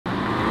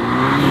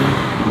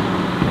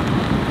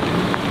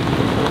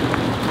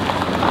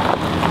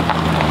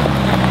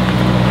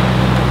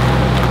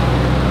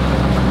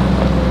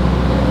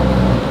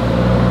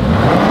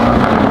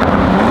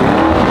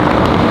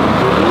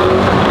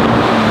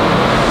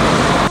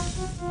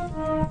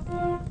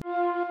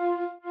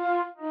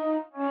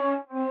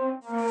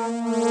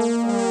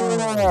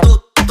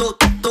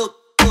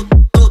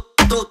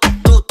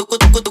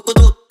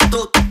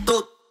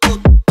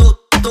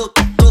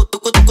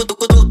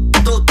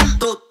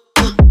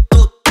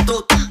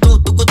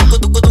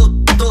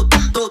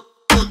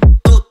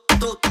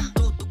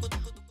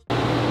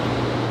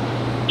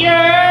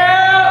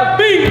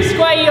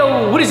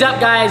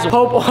guys?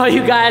 Hope all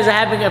you guys are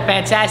having a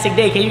fantastic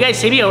day. Can you guys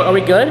see me? Are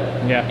we good?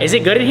 Yeah. Is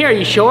it good in here? Are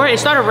you sure? It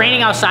started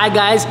raining outside,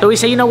 guys. So we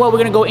said, you know what? We're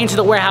gonna go into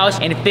the warehouse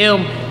and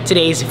film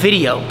today's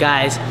video,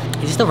 guys.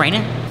 Is it still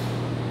raining?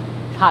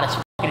 Hot as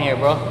in here,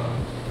 bro.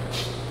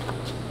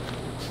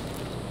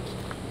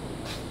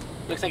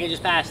 Looks like it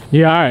just passed.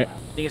 Yeah, all right.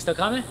 Think it's still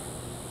coming?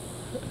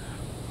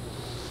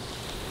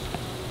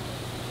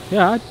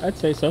 Yeah, I'd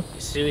say so.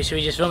 Should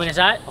we just film it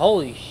inside?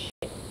 Holy shit.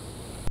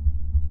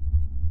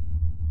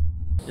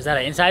 Is that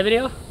an inside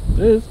video? It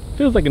is.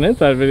 Feels like an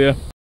inside video. All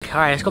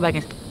right, let's go back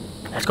in.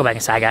 Let's go back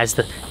inside, guys.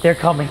 They're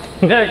coming.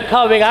 They're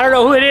coming. I don't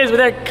know who it is, but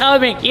they're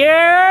coming.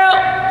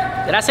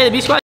 Yeah. Did I say the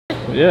B squad?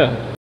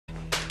 Yeah.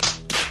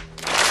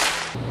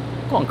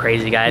 Going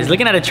crazy, guys.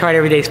 Looking at a chart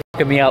every day is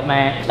fucking me up,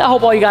 man. I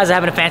hope all you guys are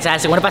having a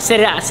fantastic one. If I said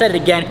it, I said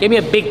it again. Give me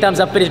a big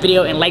thumbs up for this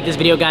video and like this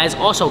video, guys.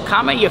 Also,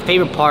 comment your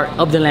favorite part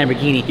of the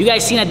Lamborghini. You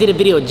guys seen I did a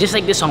video just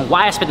like this on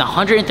why I spent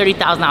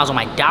 $130,000 on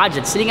my Dodge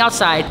that's sitting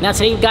outside. Now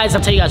today, guys,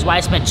 I'll tell you guys why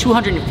I spent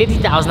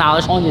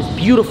 $250,000 on this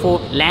beautiful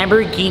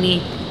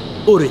Lamborghini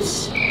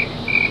Urus.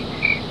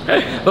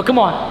 But come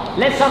on,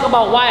 let's talk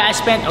about why I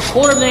spent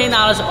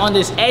 $250,000 on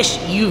this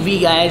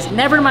SUV, guys.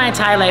 Never in my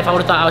entire life I would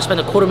have thought I would spend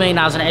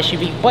 $250,000 on an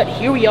SUV, but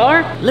here we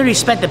are. Literally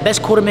spent the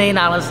best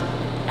 $250,000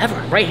 ever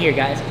right here,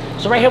 guys.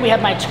 So right here we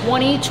have my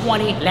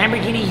 2020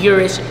 Lamborghini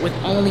Urus with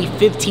only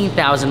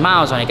 15,000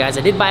 miles on it, guys.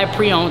 I did buy a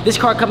pre-owned. This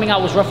car coming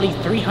out was roughly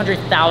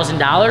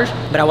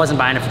 $300,000, but I wasn't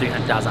buying it for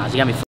 $300,000. You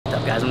got me fucked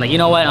up, guys. I'm like, you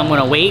know what? I'm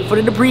gonna wait for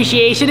the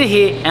depreciation to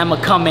hit, and I'm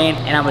gonna come in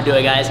and I'm gonna do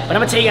it, guys. But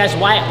I'm gonna tell you guys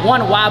why.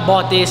 One, why I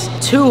bought this.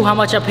 Two, how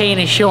much I pay in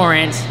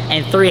insurance.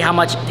 And three, how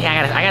much. Dang,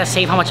 I gotta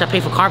save how much I pay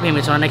for car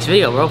payments on the next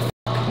video, bro.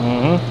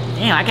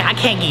 Damn, I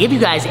can't give you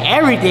guys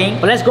everything,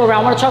 but let's go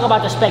around. I want to talk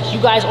about the specs.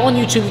 You guys on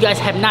YouTube, you guys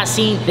have not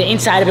seen the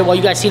inside of it. Well,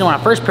 you guys seen it when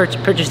I first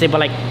purchased it,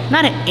 but like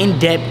not an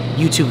in-depth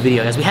YouTube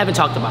video, guys. We haven't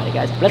talked about it,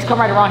 guys. But let's come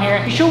right around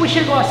here. You sure we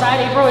should go outside,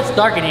 hey, bro? It's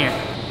dark in here.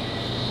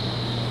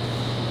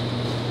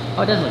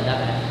 Oh, it doesn't look that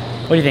bad.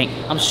 What do you think?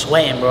 I'm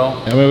sweating, bro.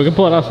 I mean, we can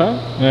pull it outside,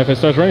 and if it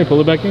starts raining, pull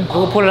it back in.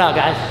 We'll pull it out,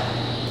 guys.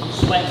 I'm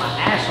sweating my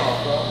ass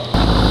off, bro.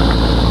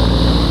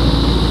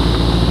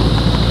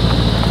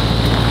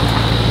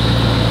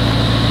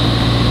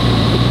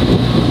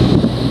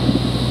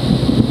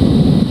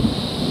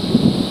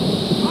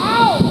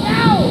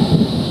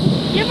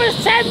 Give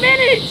us 10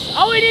 minutes.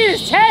 All we need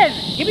is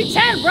 10. Give me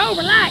 10, bro.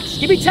 Relax.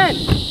 Give me 10.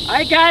 All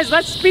right, guys,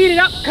 let's speed it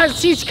up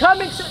because he's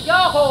coming. So,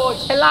 yo,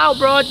 chill out,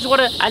 bro.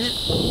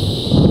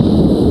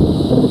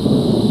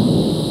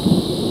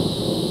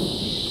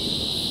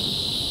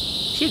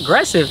 She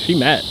aggressive. She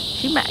mad.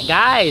 She mad,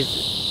 guys.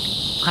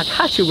 I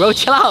got you, bro.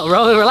 Chill out,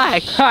 bro.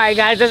 Relax. All right,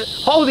 guys.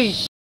 Holy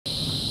shit.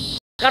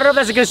 I don't know if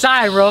that's a good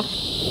sign, bro.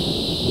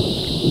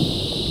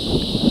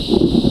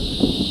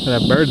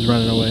 That bird's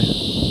running away.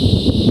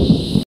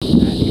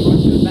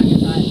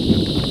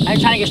 I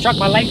ain't trying to get struck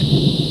by lightning.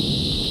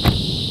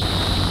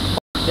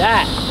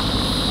 That.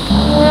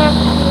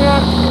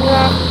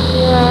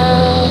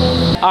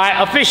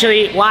 Alright,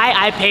 officially, why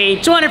I paid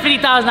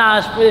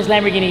 $250,000 for this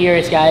Lamborghini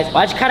Urus, guys. Well,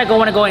 I just kind of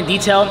want to go in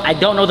detail. I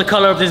don't know the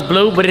color of this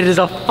blue, but it is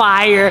a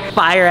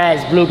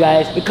fire-ass blue,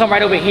 guys. We come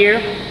right over here.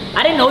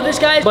 I didn't know this,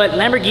 guys, but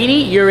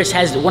Lamborghini Urus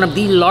has one of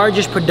the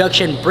largest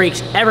production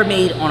brakes ever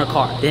made on a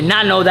car. Did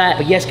not know that,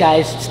 but yes,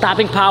 guys,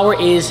 stopping power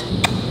is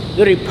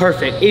literally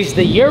perfect. Is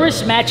the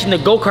Urus matching the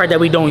go-kart that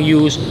we don't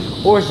use,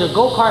 or is the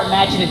go-kart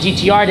matching the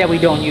GTR that we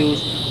don't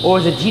use, or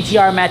is the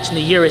GTR matching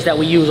the Urus that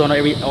we use on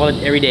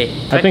every day?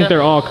 I think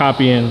they're all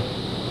copying.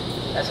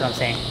 That's what I'm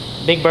saying.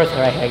 Big Bertha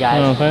right here, guys.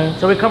 You know what I'm saying?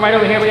 So we come right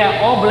over here, we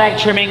got all black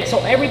trimming. So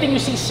everything you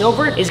see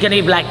silver is gonna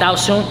be blacked out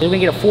soon. We're gonna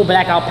get a full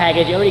blackout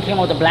package. It already came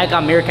out with the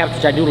blackout mirror caps,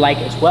 which I do like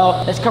as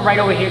well. Let's come right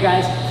over here,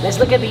 guys. Let's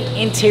look at the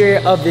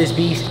interior of this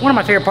beast. One of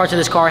my favorite parts of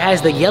this car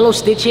has the yellow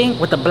stitching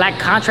with the black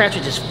contrast,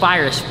 which is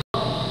fire as fuck.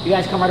 You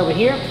guys come right over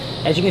here.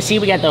 As you can see,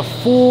 we got the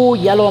full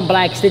yellow and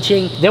black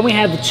stitching. Then we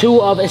have it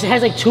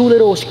has like two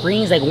little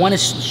screens. Like one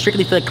is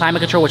strictly for the climate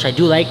control, which I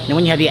do like. And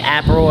when you have your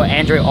Apple or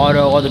Android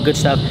Auto, all the good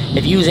stuff.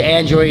 If you use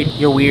Android,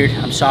 you're weird.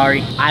 I'm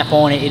sorry.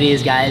 iPhone, it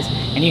is, guys.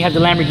 And you have the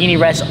Lamborghini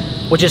rest,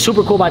 which is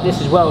super cool about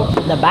this as well.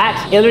 The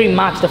back, it literally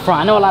mocks the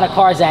front. I know a lot of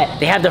cars that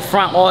they have the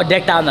front all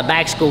decked out and the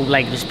back's cool,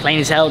 like just plain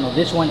as hell. No,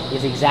 this one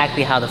is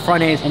exactly how the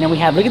front is. And then we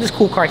have, look at this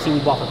cool car seat we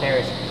bought for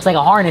Paris. It's like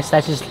a harness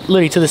that's just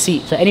literally to the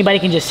seat. So anybody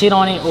can just sit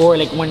on it, or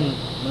like when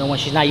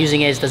she's not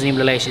using it, it doesn't even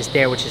look like it's just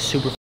there, which is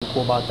super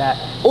cool about that.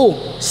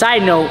 Oh,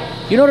 side note,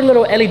 you know the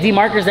little LED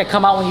markers that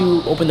come out when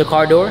you open the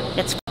car door?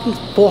 It's fucking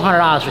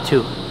 $400 for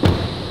two.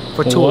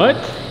 For two. What?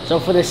 So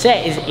for the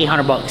set is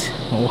 800 bucks.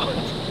 What?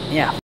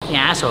 Yeah,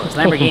 asshole. It's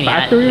Lamborghini.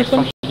 Factory or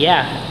something?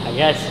 Yeah, I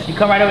guess. You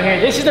come right over here.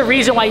 This is the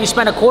reason why you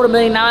spend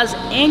 $250,000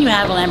 and you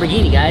have a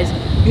Lamborghini, guys.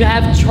 You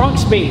have trunk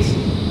space.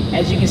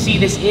 As you can see,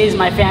 this is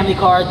my family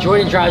car.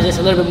 Jordan drives this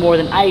a little bit more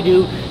than I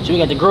do. So we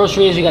got the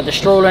groceries, we got the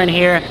stroller in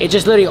here. It's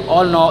just literally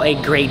all in all a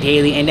great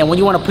daily. And then when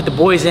you want to put the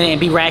boys in it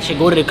and be ratchet,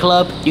 go to the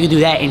club, you can do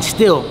that and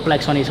still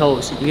flex on these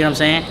hoes. You know what I'm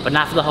saying? But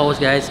not for the hoes,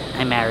 guys.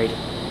 I'm married.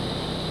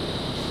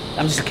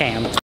 I'm just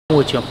kidding.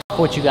 with you. I'm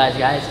fucking with you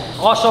guys.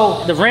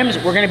 Also, the rims,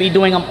 we're gonna be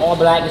doing them all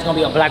black. It's gonna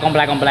be a black on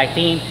black on black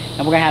theme.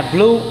 And we're gonna have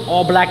blue,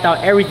 all blacked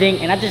out, everything.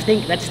 And I just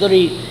think that's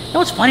literally, you know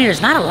what's funny?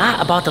 There's not a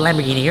lot about the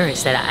Lamborghini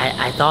Urus that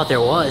I thought there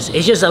was.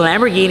 It's just a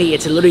Lamborghini.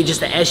 It's literally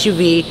just an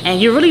SUV.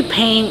 And you're really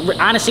paying,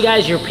 honestly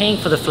guys, you're paying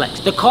for the flex.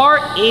 The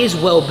car is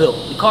well built.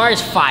 The car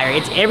is fire.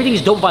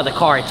 Everything's dope about the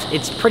car.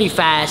 It's pretty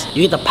fast.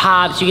 You get the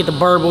pops, you get the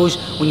burbles.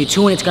 When you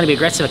tune it, it's gonna be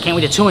aggressive. I can't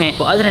wait to tune it.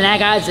 But other than that,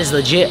 guys, it's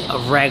legit a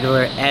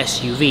regular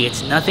SUV.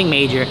 It's nothing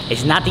major.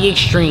 It's not the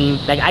extreme.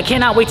 Like, I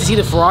cannot wait to see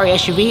the Ferrari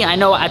SUV. I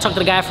know I talked to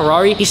the guy at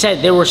Ferrari. He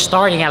said they were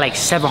starting at like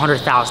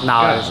 $700,000,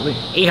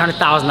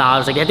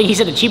 $800,000. Like, I think he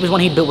said the cheapest one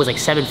he built was like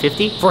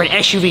 $750 for an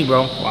SUV,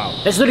 bro. Wow.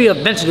 That's literally a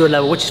Aventador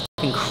level, which is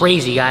fucking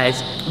crazy,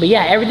 guys. But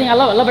yeah, everything, I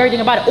love everything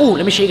about it. Oh,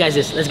 let me show you guys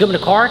this. Let's go in the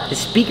car. The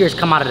speakers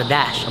come out of the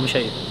dash. Let me show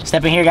you.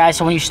 Step in here, guys.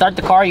 So when you start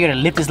the car, you're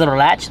gonna lift this little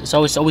latch. It's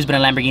always been a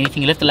Lamborghini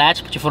thing. You lift the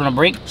latch, put your foot on the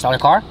brake, start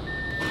the car.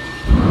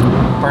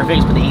 Perfect.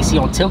 Just put the AC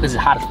on tilt because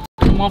it's hot as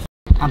fucking motherfucker.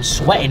 I'm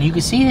sweating. You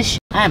can see this shit.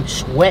 I am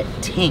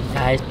sweating,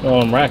 guys.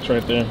 Oh, racks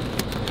right there.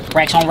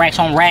 Racks on racks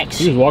on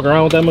racks. You just walk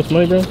around with that much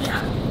money, bro?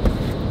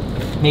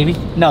 Maybe.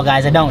 No,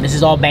 guys, I don't. This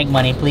is all bank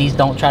money. Please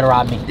don't try to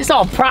rob me. This is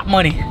all prop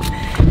money.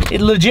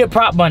 It's legit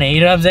prop money.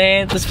 You know what I'm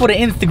saying? This is for the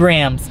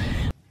Instagrams.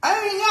 I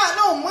ain't got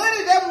no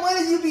money. That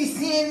money you be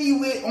seeing me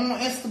with on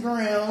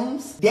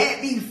Instagrams,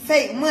 that be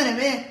fake money,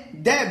 man.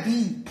 That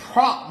be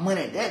prop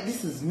money.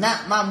 This is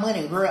not my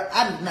money, girl.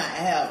 I do not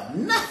have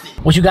nothing.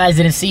 What you guys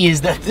didn't see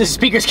is that the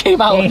speakers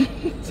came out. One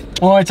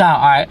more time.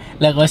 All right.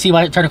 Let's see if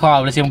I turn the car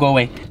off. Let's see them go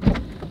away.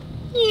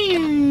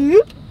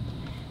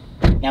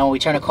 Now when we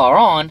turn the car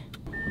on,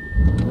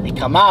 they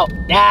come out.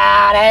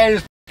 Ah, that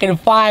is fucking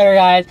fire,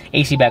 guys.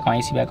 AC back on.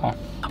 AC back on.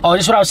 Oh,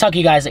 this is what I was telling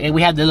you guys.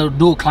 We have the little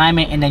dual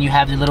climate, and then you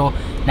have the little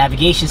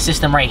navigation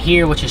system right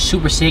here, which is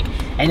super sick.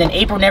 And then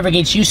April never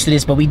gets used to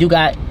this, but we do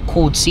got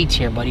cooled seats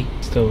here, buddy.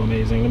 Still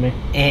amazing to me.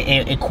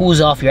 It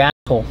cools off your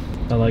asshole.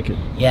 I like it.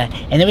 Yeah,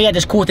 and then we got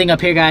this cool thing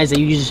up here, guys, that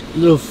you use a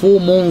little full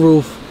moon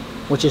roof,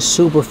 which is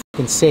super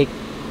fucking sick.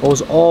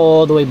 Goes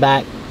all the way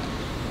back.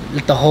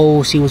 Let the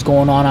hole see what's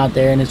going on out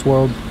there in this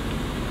world.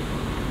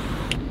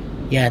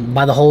 Yeah,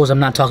 by the hoes, I'm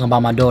not talking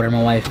about my daughter,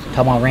 my wife. I'm talking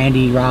about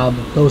Randy, Rob,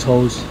 those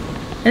hoes.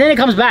 And then it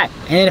comes back,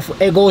 and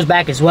then it goes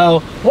back as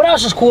well. What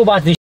else is cool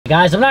about this shit,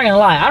 guys? I'm not gonna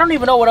lie, I don't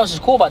even know what else is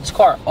cool about this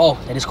car. Oh,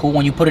 that is cool.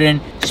 When you put it in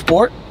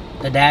sport,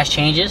 the dash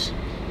changes.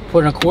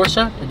 Put it in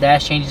Corsa, the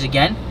dash changes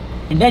again.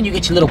 And then you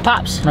get your little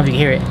pops. I don't know if you can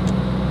hear it.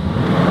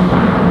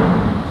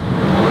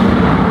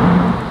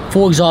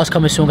 Full exhaust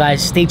coming soon,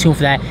 guys. Stay tuned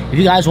for that. If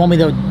you guys want me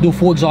to do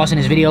full exhaust in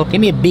this video, give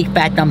me a big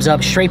fat thumbs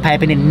up. Straight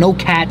piping in, no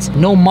cats,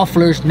 no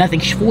mufflers, nothing.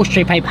 Full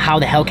straight pipe, how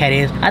the Hellcat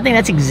is. I think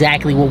that's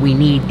exactly what we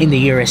need in the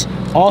Urus.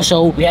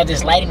 Also, we have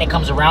this lighting that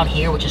comes around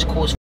here, which is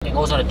cool as f. It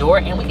goes on the door,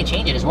 and we can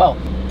change it as well.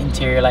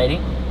 Interior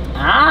lighting.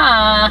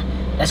 Ah,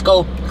 let's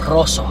go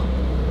rosso.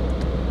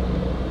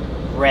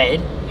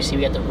 Red. You see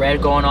we got the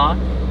red going on.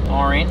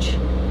 Orange.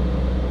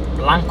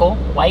 Blanco.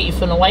 White. You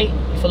feeling white?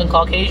 You feeling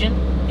Caucasian?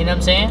 You know what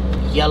I'm saying?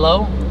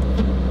 Yellow.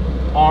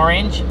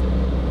 Orange,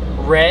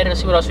 red.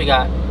 Let's see what else we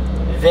got.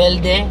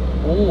 Verde.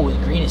 Ooh, the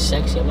green is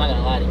sexy. I'm not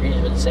gonna lie, the green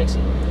is really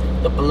sexy.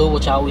 The blue,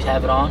 which I always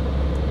have it on,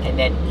 and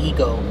then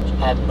Ego, which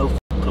I have no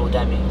clue what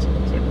that means.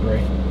 It's like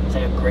gray. It's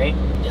like a gray.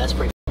 Yeah, that's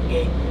pretty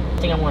gay.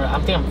 I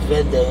think I'm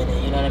Verde in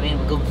it. You know what I mean?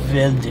 We go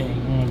Verde.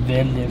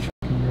 Verde.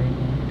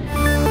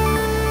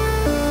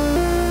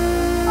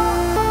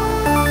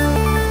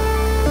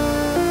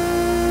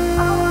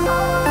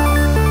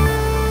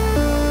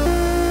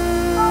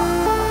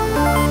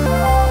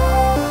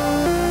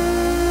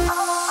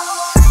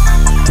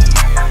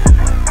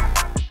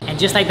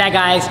 Just like that,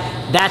 guys,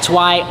 that's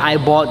why I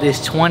bought this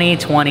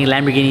 2020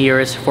 Lamborghini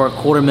Urus for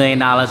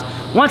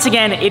 $250,000. Once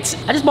again, I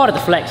just bought it to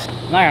flex.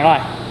 I'm not gonna lie.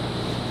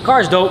 The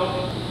car is dope,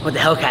 but the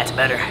Hellcat's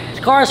better.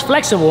 The car is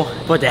flexible,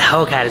 but the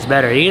Hellcat is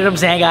better. You know what I'm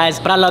saying, guys?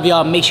 But I love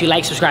y'all. Make sure you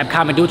like, subscribe,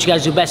 comment, do what you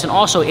guys do best. And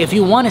also, if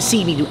you want to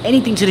see me do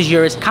anything to this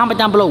Urus, comment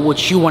down below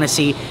what you want to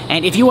see.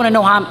 And if you want to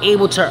know how I'm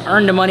able to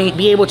earn the money,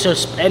 be able to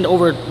spend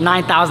over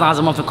 $9,000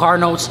 a month in car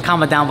notes,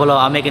 comment down below.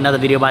 I'll make another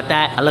video about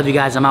that. I love you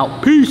guys. I'm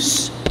out.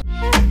 Peace.